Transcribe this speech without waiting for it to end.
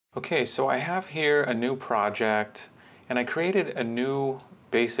Okay, so I have here a new project and I created a new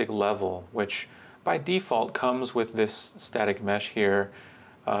basic level which by default comes with this static mesh here.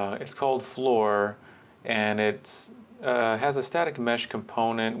 It's called floor and it has a static mesh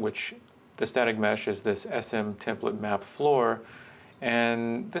component, which the static mesh is this SM template map floor,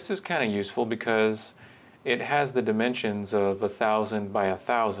 and this is kind of useful because it has the dimensions of 1,000 by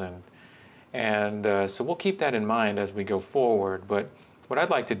 1,000, and so we'll keep that in mind as we go forward. But what I'd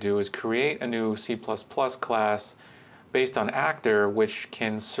like to do is create a new C++ class based on actor, which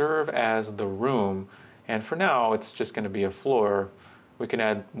can serve as the room. And for now, it's just going to be a floor. We can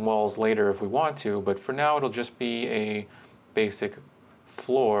add walls later if we want to, but for now, it'll just be a basic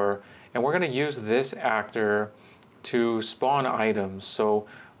floor. And we're going to use this actor to spawn items. So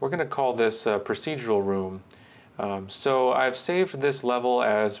we're going to call this Procedural Room. So I've saved this level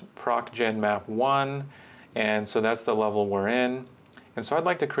as procgenmap1, and so that's the level we're in. And so I'd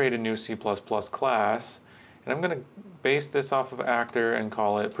like to create a new C++ class, and I'm going to base this off of actor and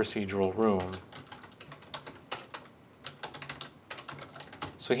call it Procedural Room.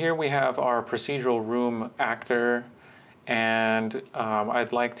 So here we have our Procedural Room actor, and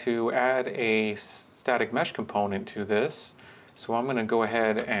I'd like to add a static mesh component to this. So I'm going to go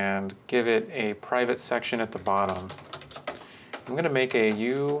ahead and give it a private section at the bottom. I'm going to make a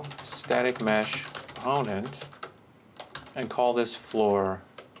U static mesh component and call this floor.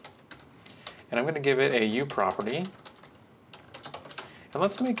 And I'm going to give it a U property. And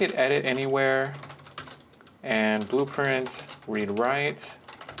let's make it edit anywhere and blueprint read write.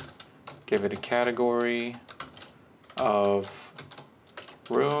 Give it a category of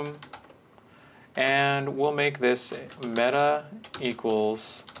room. And we'll make this meta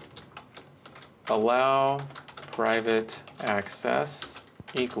equals allow private access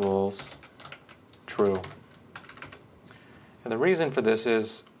equals true. And the reason for this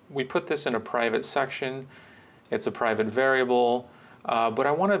is we put this in a private section. It's a private variable, but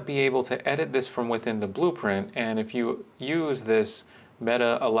I want to be able to edit this from within the blueprint. And if you use this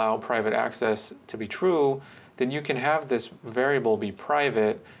meta allow private access to be true, then you can have this variable be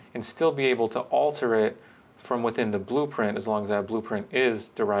private and still be able to alter it from within the blueprint, as long as that blueprint is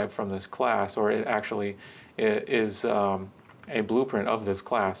derived from this class, or it actually is a blueprint of this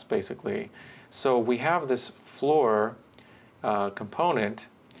class, basically. So we have this floor component,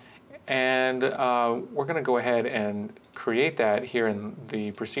 and we're going to go ahead and create that here in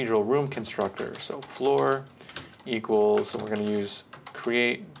the procedural room constructor. So floor equals, so we're going to use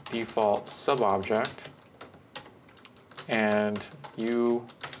create default subobject and U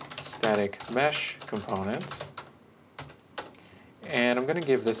static mesh component, and I'm going to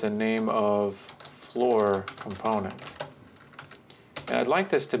give this a name of floor component. And I'd like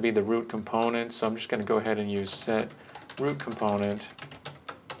this to be the root component, so I'm just going to go ahead and use set root component,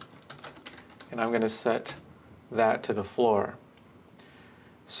 and I'm going to set that to the floor.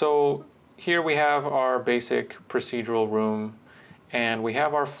 So here we have our basic procedural room, and we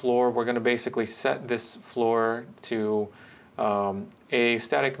have our floor. We're going to basically set this floor to a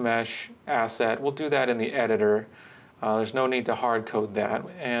static mesh asset. We'll do that in the editor. There's no need to hard code that,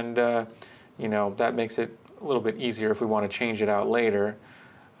 and you know, that makes it a little bit easier if we want to change it out later.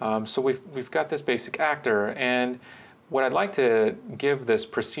 So we've got this basic actor, and what I'd like to give this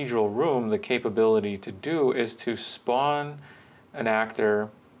procedural room the capability to do is to spawn an actor,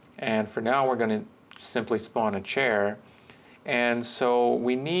 and for now we're going to simply spawn a chair. And so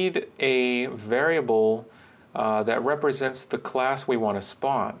we need a variable that represents the class we want to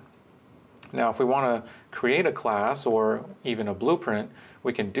spawn. Now if we want to create a class or even a blueprint,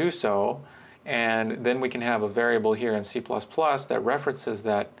 we can do so, and then we can have a variable here in C++ that references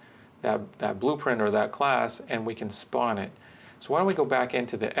that blueprint or that class, and we can spawn it. So why don't we go back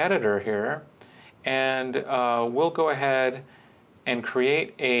into the editor here, and we'll go ahead and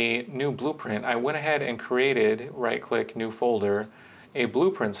create a new blueprint. I went ahead and created, right-click, new folder, a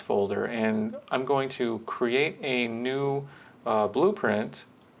blueprints folder, and I'm going to create a new blueprint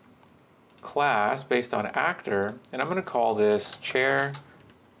class based on actor, and I'm going to call this chair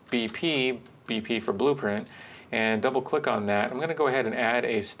BP, BP for blueprint, and double click on that. I'm going to go ahead and add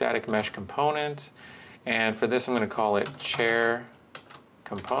a static mesh component, and for this I'm going to call it chair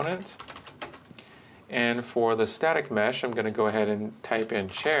component. And for the static mesh, I'm going to go ahead and type in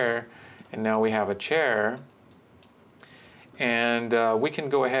chair, and now we have a chair. And we can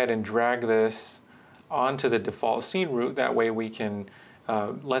go ahead and drag this onto the default scene root. That way we can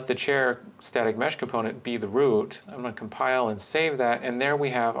let the chair static mesh component be the root. I'm going to compile and save that, and there we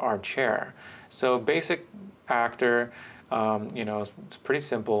have our chair. So basic actor, you know, it's pretty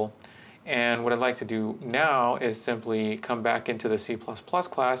simple. And what I'd like to do now is simply come back into the C++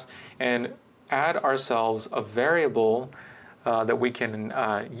 class and add ourselves a variable that we can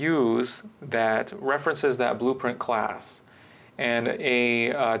use that references that blueprint class. And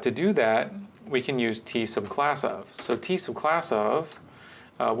to do that, we can use t subclass of. So t subclass of,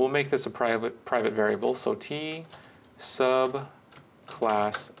 we'll make this a private variable. So t subclass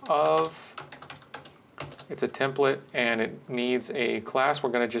of, it's a template and it needs a class.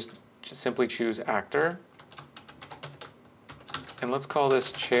 We're going to just simply choose actor. And let's call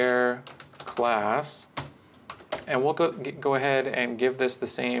this chair class. And we'll go ahead and give this the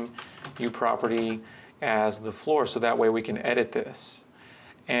same uProperty as the floor, so that way we can edit this.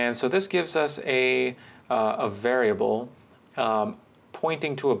 And so this gives us a variable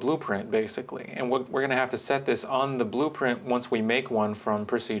pointing to a blueprint, basically. And we're going to have to set this on the blueprint once we make one from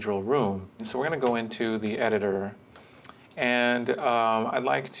Procedural Room. So we're going to go into the editor, and I'd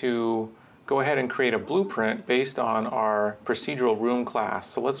like to go ahead and create a blueprint based on our Procedural Room class.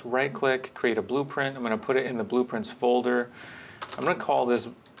 So let's right-click, create a blueprint. I'm going to put it in the Blueprints folder. I'm going to call this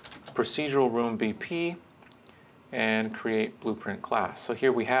Procedural Room BP and create blueprint class. So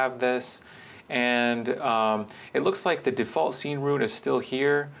here we have this, and it looks like the default scene root is still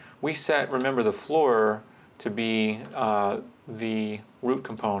here. We set, remember, the floor to be the root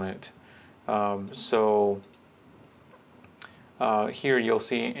component. Here you'll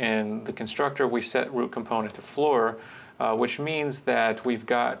see in the constructor we set root component to floor, which means that we've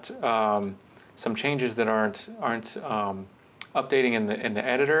got some changes that aren't updating in the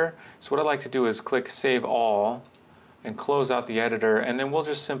editor. So what I'd like to do is click Save All and close out the editor, and then we'll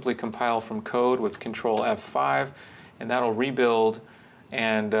just simply compile from code with Control F5, and that'll rebuild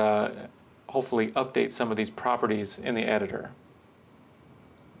and hopefully update some of these properties in the editor.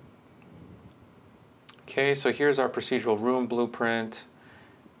 Okay, so here's our Procedural Room blueprint,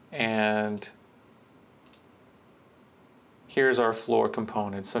 and here's our floor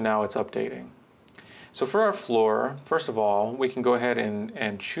component. So now it's updating. So for our floor, first of all, we can go ahead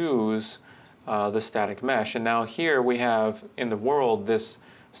and choose the static mesh. And now here we have in the world this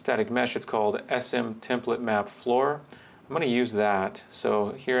static mesh. It's called SM template map floor. I'm going to use that.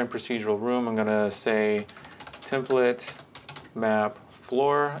 So here in Procedural Room, I'm going to say template map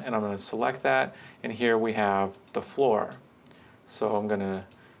floor, and I'm going to select that. And here we have the floor. So I'm going to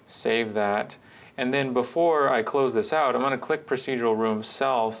save that. And then before I close this out, I'm going to click Procedural Room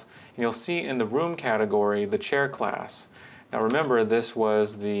Self, and you'll see in the Room category the chair class. Now remember, this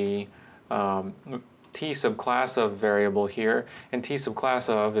was the t subclass of variable here, and t subclass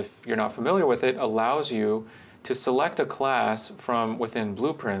of, if you're not familiar with it, allows you to select a class from within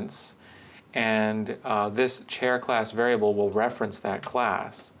Blueprints, and this chair class variable will reference that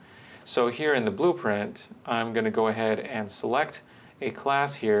class. So here in the blueprint, I'm going to go ahead and select a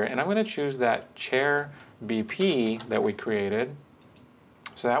class here, and I'm going to choose that chair BP that we created.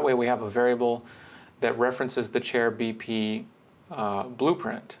 So that way we have a variable that references the chair BP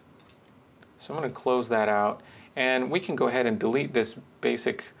blueprint. So I'm going to close that out, and we can go ahead and delete this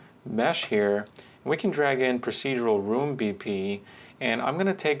basic mesh here. We can drag in Procedural Room BP, and I'm going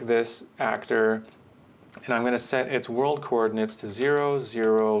to take this actor and I'm going to set its world coordinates to 0,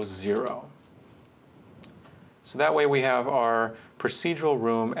 0, 0. So that way we have our procedural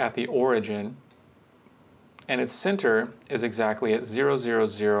room at the origin, and its center is exactly at 0, 0,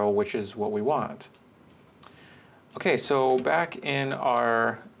 0, which is what we want. Okay, so back in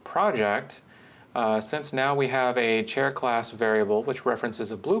our project, since now we have a chair class variable which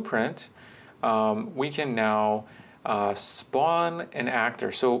references a blueprint, we can now spawn an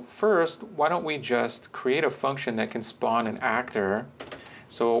actor. So first, why don't we just create a function that can spawn an actor.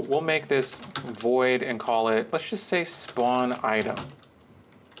 So we'll make this void and call it, let's just say spawn item.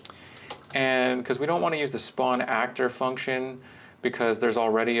 And because we don't want to use the spawn actor function because there's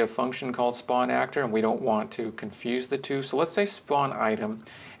already a function called spawn actor and we don't want to confuse the two. So let's say spawn item,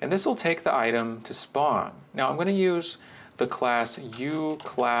 and this will take the item to spawn. Now I'm going to use the class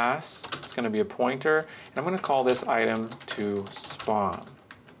uClass, it's going to be a pointer, and I'm going to call this item to spawn.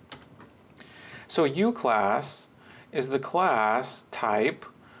 So uClass is the class type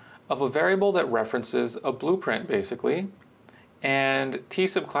of a variable that references a blueprint, basically, and t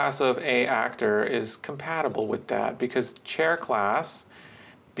subclass of a actor is compatible with that because chair class,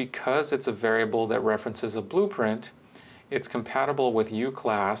 because it's a variable that references a blueprint, it's compatible with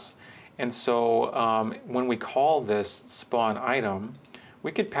uClass. And so when we call this spawn item,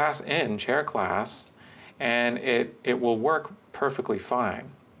 we could pass in chair class and it will work perfectly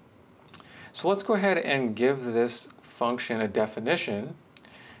fine. So let's go ahead and give this function a definition.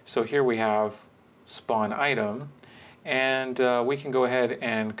 So here we have spawn item, and we can go ahead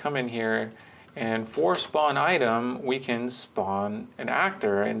and come in here, and for spawn item we can spawn an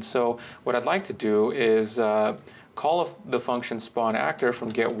actor. And so what I'd like to do is call the function spawn actor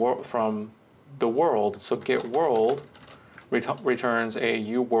from from the world. So get world returns a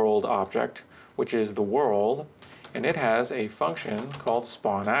uWorld object, which is the world, and it has a function called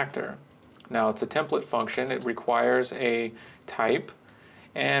spawn actor. Now it's a template function. It requires a type,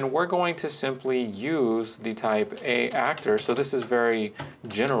 and we're going to simply use the type a actor. So this is very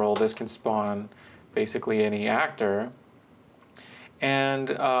general. This can spawn basically any actor. And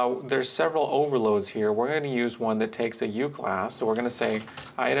there's several overloads here. We're going to use one that takes a U class. So we're going to say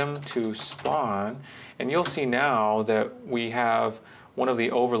item to spawn, and you'll see now that we have one of the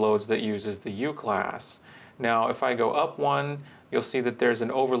overloads that uses the U class. Now if I go up one, you'll see that there's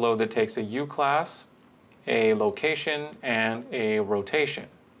an overload that takes a U class, a location, and a rotation.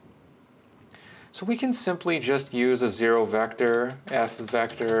 So we can simply just use a 0 vector, f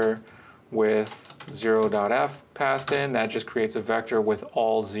vector with 0.f passed in. That just creates a vector with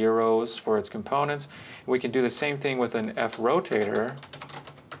all zeros for its components. We can do the same thing with an f rotator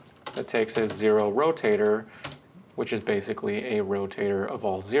that takes a 0 rotator, which is basically a rotator of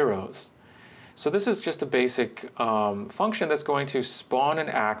all zeros. So this is just a basic function that's going to spawn an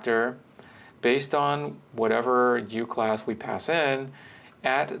actor based on whatever U class we pass in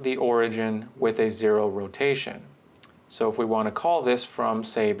at the origin with a 0 rotation. So if we want to call this from,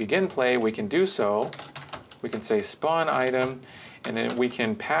 say, begin play, we can do so. We can say spawn item, and then we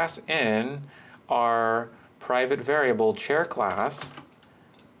can pass in our private variable chair class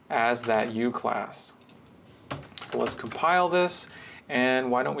as that U class. So let's compile this, and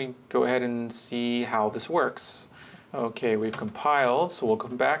why don't we go ahead and see how this works. Okay, we've compiled, so we'll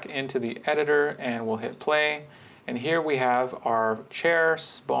come back into the editor and we'll hit play. And here we have our chair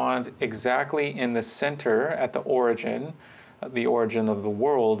spawned exactly in the center at the origin of the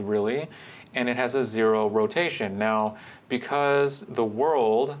world, really, and it has a 0 rotation. Now, because the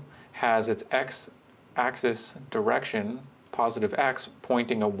world has its x-axis direction, positive x,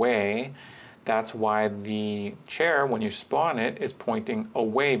 pointing away, that's why the chair, when you spawn it, is pointing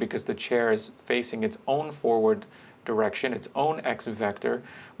away, because the chair is facing its own forward direction, its own x vector,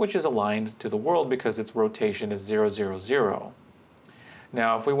 which is aligned to the world because its rotation is 0, 0, 0.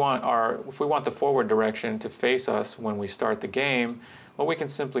 Now if we want the forward direction to face us when we start the game, well, we can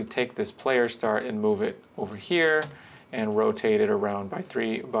simply take this player start and move it over here and rotate it around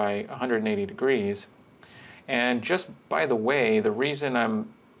by 180 degrees. And just by the way, the reason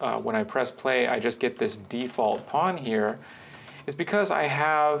when I press play I just get this default pawn here is because I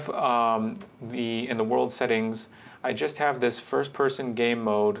have in the world settings, I just have this first-person game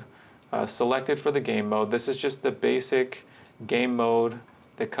mode selected for the game mode. This is just the basic game mode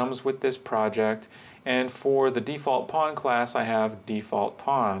that comes with this project. And for the default pawn class, I have default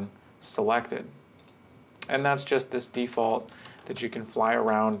pawn selected. And that's just this default that you can fly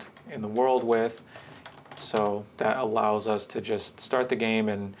around in the world with. So that allows us to just start the game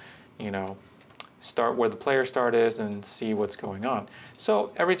and, start where the player start is and see what's going on.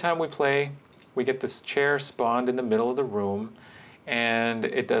 So every time we play, we get this chair spawned in the middle of the room, and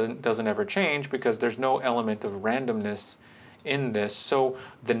it doesn't ever change because there's no element of randomness in this. So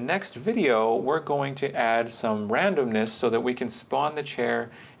the next video, we're going to add some randomness so that we can spawn the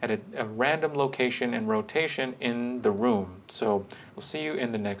chair at a random location and rotation in the room. So we'll see you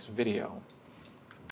in the next video.